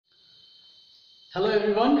Hello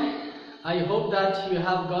everyone, I hope that you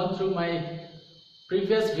have gone through my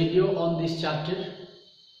previous video on this chapter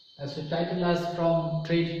as the title as From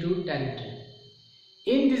Trade to Territory.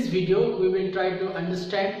 In this video we will try to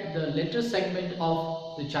understand the later segment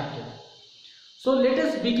of the chapter. So let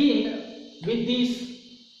us begin with this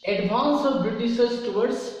advance of Britishers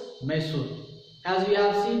towards Mysore. As we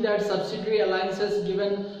have seen that subsidiary alliances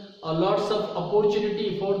given lots of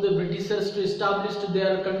opportunity for the Britishers to establish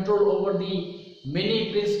their control over the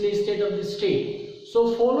many princely state of the state.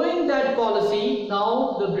 So following that policy,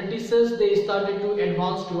 now the Britishers they started to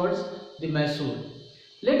advance towards the Mysore.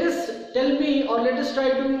 Let us try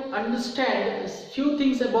to understand a few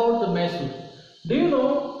things about the Mysore. Do you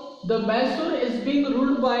know the Mysore is being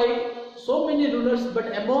ruled by so many rulers,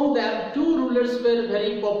 but among them two rulers were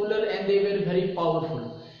very popular and they were very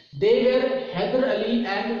powerful. They were Hyder Ali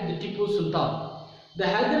and the Tipu Sultan. The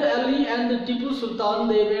Hyder Ali and the Tipu Sultan,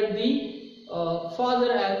 they were the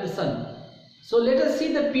father and the son. So let us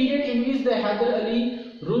see the period in which the Hyder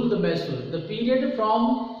Ali ruled the Mysore. The period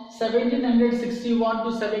from 1761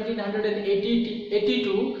 to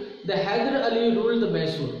 1782, the Hyder Ali ruled the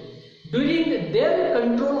Mysore. During their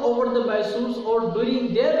control over the Mysore or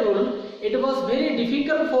during their rule, it was very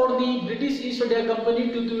difficult for the British East India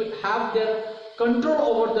Company to have their control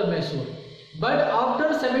over the Mysore. But after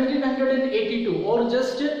 1782 or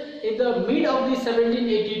just in the mid of the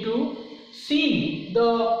 1782, seeing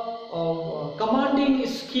the commanding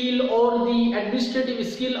skill or the administrative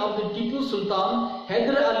skill of the Tipu Sultan,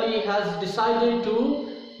 Hyder Ali has decided to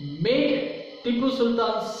make Tipu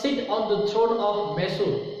Sultan sit on the throne of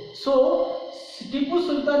Mysore. So Tipu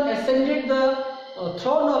Sultan ascended the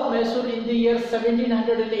throne of Mysore in the year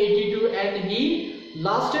 1782 and he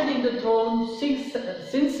lasted in the throne since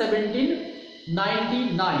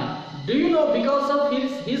 1799. Do you know, because of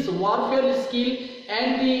his warfare skill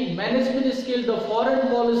and the management skill, the foreign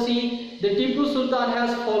policy the Tipu Sultan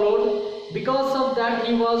has followed, because of that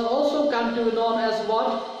he was also come to be known as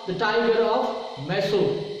what? The Tiger of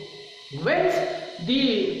Mysore. When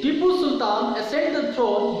the Tipu Sultan ascended the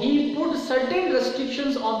throne, he put certain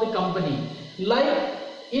restrictions on the company. Like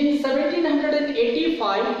in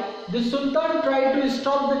 1785, the Sultan tried to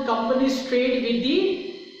stop the company's trade with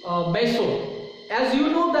the Mysore. As you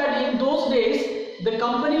know that in those days, the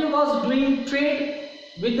company was doing trade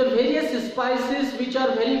with the various spices which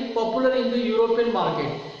are very popular in the European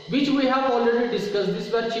market, which we have already discussed.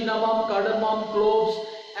 These were cinnamon, cardamom, cloves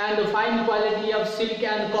and the fine quality of silk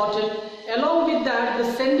and cotton. Along with that, the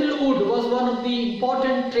sandalwood was one of the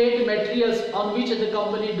important trade materials on which the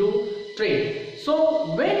company do trade.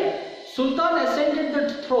 So when Sultan ascended the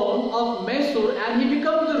throne of Mysore and he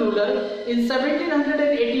became the ruler in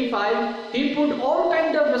 1785, he put all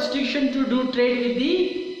kind of restriction to do trade with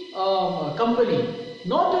the company.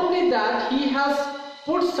 Not only that, he has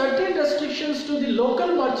put certain restrictions to the local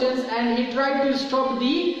merchants and he tried to stop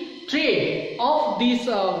the trade of this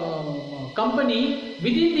company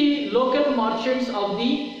within the local merchants of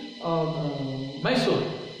the Mysore.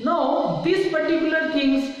 Now these particular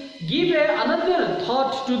things give another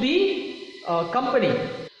thought to the company.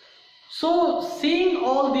 So seeing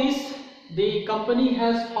all this, the company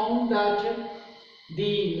has found that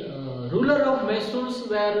the ruler of Mysore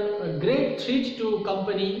were a great threat to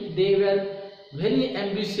company. They were very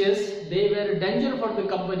ambitious, they were a danger for the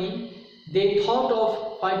company. They thought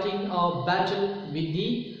of fighting a battle with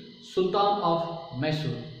the Sultan of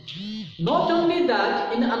Mysore. Not only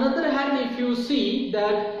that, in another hand, if you see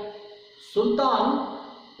that Sultan,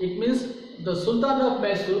 it means the Sultan of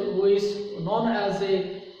Mysore, who is known as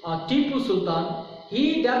a Tipu Sultan,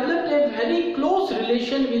 he developed a very close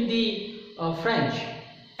relation with the French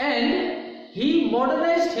and he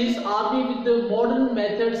modernized his army with the modern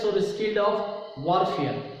methods or skill of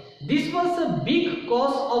warfare. This was a big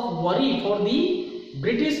cause of worry for the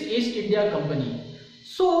British East India Company.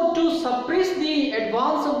 So to suppress the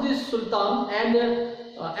advance of this Sultan and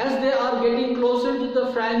as they are getting closer to the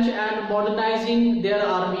French and modernizing their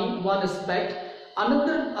army, one aspect.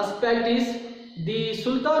 Another aspect is the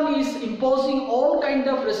Sultan is imposing all kind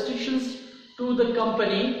of restrictions to the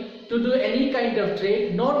company to do any kind of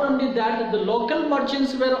trade. Not only that, the local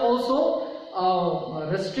merchants were also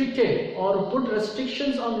restricted or put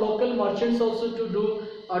restrictions on local merchants also to do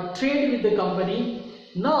trade with the company.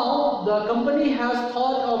 Now the company has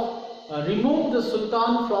thought of remove the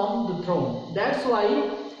Sultan from the throne. That's why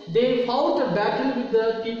they fought a battle with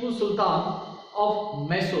the Tipu Sultan of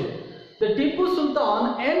Mysore. The Tipu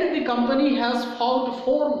Sultan and the company has fought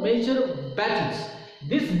 4 major battles.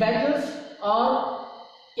 These battles are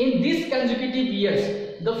in these consecutive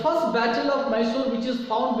years. The first battle of Mysore, which is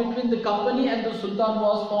found between the company and the Sultan,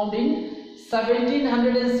 was found in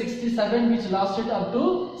 1767, which lasted up to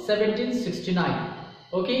 1769.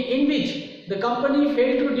 Okay, in which the company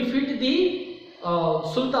failed to defeat the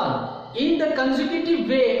Sultan. In the consecutive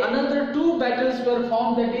way, another two battles were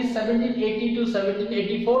fought, that is 1780 to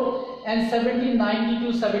 1784 and 1790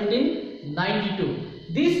 to 1792.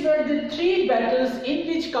 These were the three battles in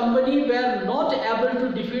which company were not able to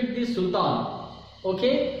defeat the Sultan.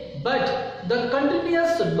 Okay, but the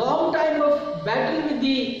continuous long time of battle with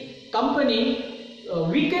the company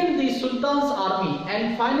weakened the Sultan's army,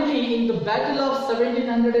 and finally in the battle of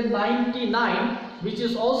 1799, which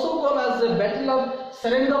is also called as the Battle of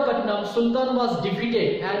Seringapatnam, Sultan was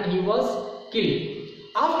defeated and he was killed.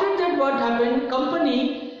 After that, what happened?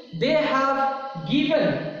 Company, they have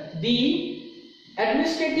given the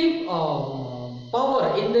administrative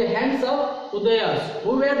power in the hands of Udayas,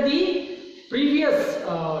 who were the previous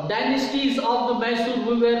dynasties of the Mysore,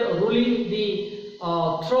 who were ruling the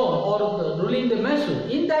throne or ruling the Mysore.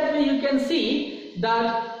 In that way, you can see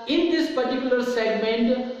that in this particular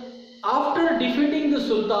segment, after defeating the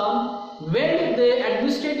Sultan, when the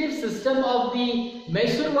administrative system of the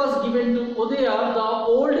Mysore was given to Udayar, the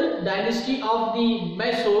old dynasty of the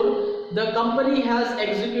Mysore, the company has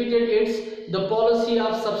executed the policy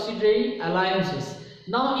of subsidiary alliances.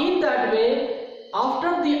 Now in that way,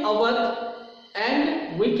 after the Awadh,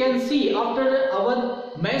 and we can see after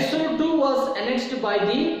Awadh, Mysore too was annexed by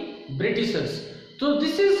the Britishers. So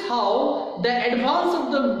this is how the advance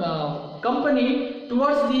of the company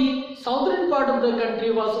towards the southern part of the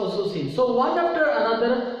country was also seen. So one after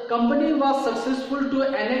another, company was successful to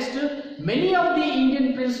annex many of the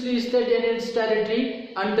Indian princely state and its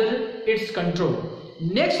territory under its control.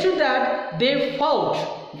 Next to that, they fought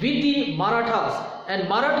with the Marathas, and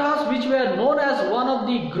Marathas, which were known as one of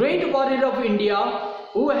the great warrior of India,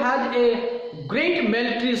 who had a great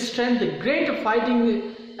military strength, great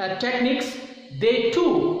fighting techniques, they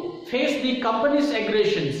too faced the company's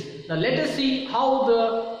aggressions. Now let us see how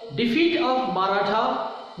the defeat of Maratha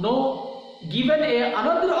given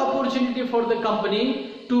another opportunity for the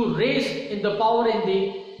company to raise in the power in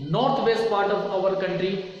the northwest part of our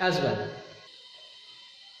country as well.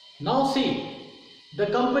 Now see, the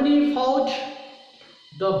company fought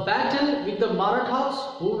the battle with the Marathas,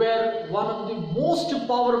 who were one of the most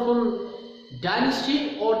powerful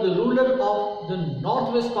dynasty or the ruler of the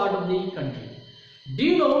northwest part of the country. Do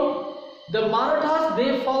you know, the Marathas,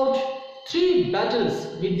 they fought 3 battles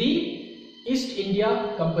with the East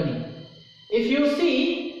India Company. If you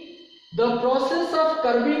see, the process of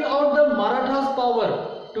carving out the Marathas'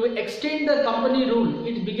 power to extend the company rule,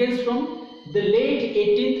 it begins from the late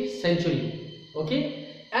 18th century.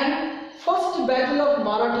 Okay, and first battle of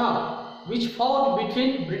Maratha, which fought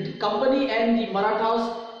between British company and the Marathas,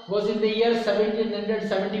 was in the year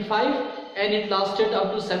 1775 and it lasted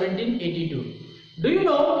up to 1782. Do you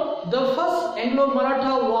know, the first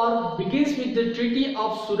Anglo-Maratha war begins with the Treaty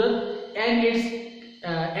of Surat and it's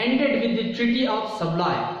ended with the Treaty of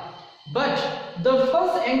Sablai. But the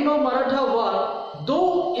first Anglo-Maratha war,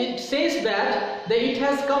 though it says that it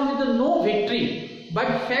has come with no victory, but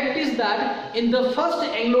fact is that in the first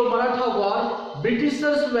Anglo-Maratha war,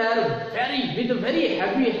 Britishers were with a very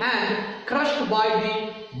heavy hand crushed by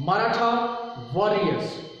the Maratha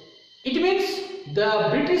warriors. It means the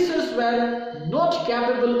Britishers were not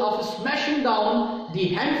capable of smashing down the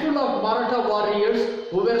handful of Maratha warriors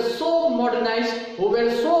who were so modernized, who were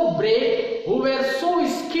so brave, who were so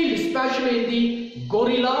skilled, especially in the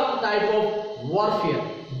guerrilla type of warfare.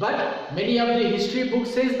 But many of the history books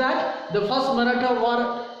says that the first Maratha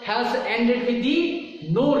war has ended with the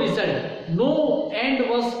no result. No end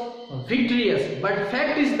was victorious. But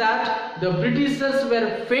fact is that the Britishers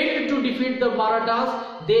were failed to defeat the Marathas.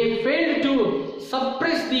 They failed to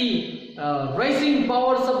suppress the rising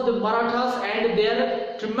powers of the Marathas and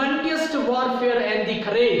their tremendous warfare and the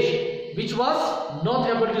courage, which was not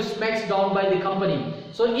able to smash down by the company.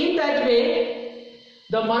 So in that way,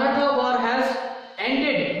 the Maratha war has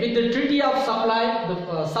ended with the Treaty of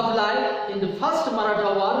Sablai in the first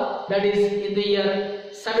Maratha war, that is in the year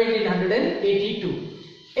 1782.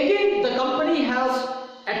 Again, the company has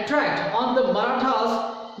attacked on the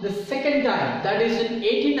Marathas the second time, that is in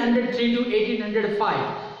 1803 to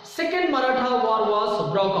 1805. Second Maratha war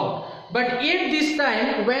was broke out. But at this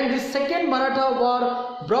time, when the second Maratha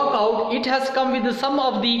war broke out, it has come with some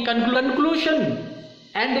of the conclusion.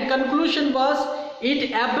 And the conclusion was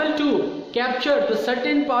it able to capture the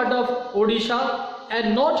certain part of Odisha,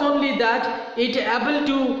 and not only that, it able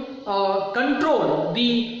to control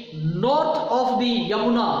the north of the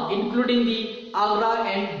Yamuna, including the Agra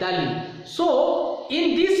and Delhi. So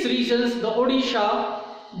in these regions, the Odisha,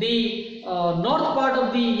 the north part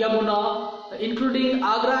of the Yamuna, including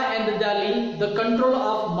Agra and Delhi, the control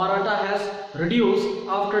of Maratha has reduced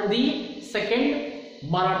after the second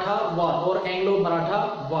Maratha war or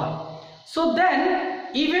Anglo-Maratha war. So then,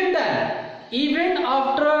 even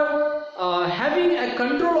after having a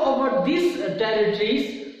control over these territories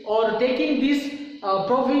or taking these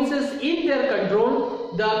provinces in their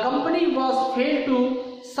control, the company was failed to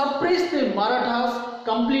suppress the Marathas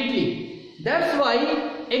completely. That's why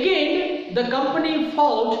again the company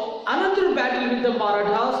fought another battle with the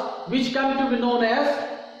Marathas, which came to be known as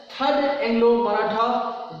Third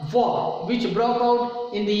Anglo-Maratha War, which broke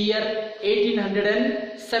out in the year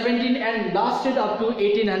 1817 and lasted up to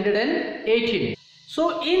 1818.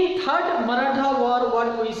 So in Third Maratha War, what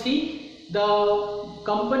we see, the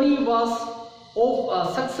company was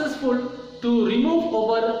successful to remove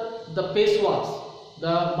over the Peshwas,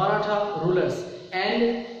 the Maratha rulers,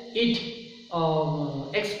 and it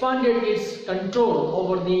expanded its control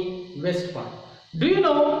over the west part. Do you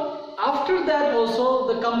know, after that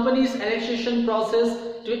also the company's annexation process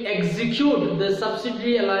to execute the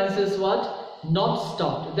subsidiary alliances was not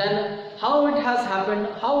stopped. Then how it has happened,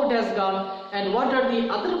 how it has gone, and what are the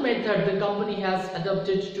other methods the company has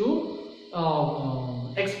adopted to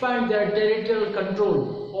expand their territorial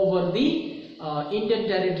control over the Indian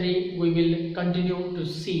territory, we will continue to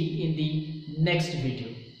see in the next video.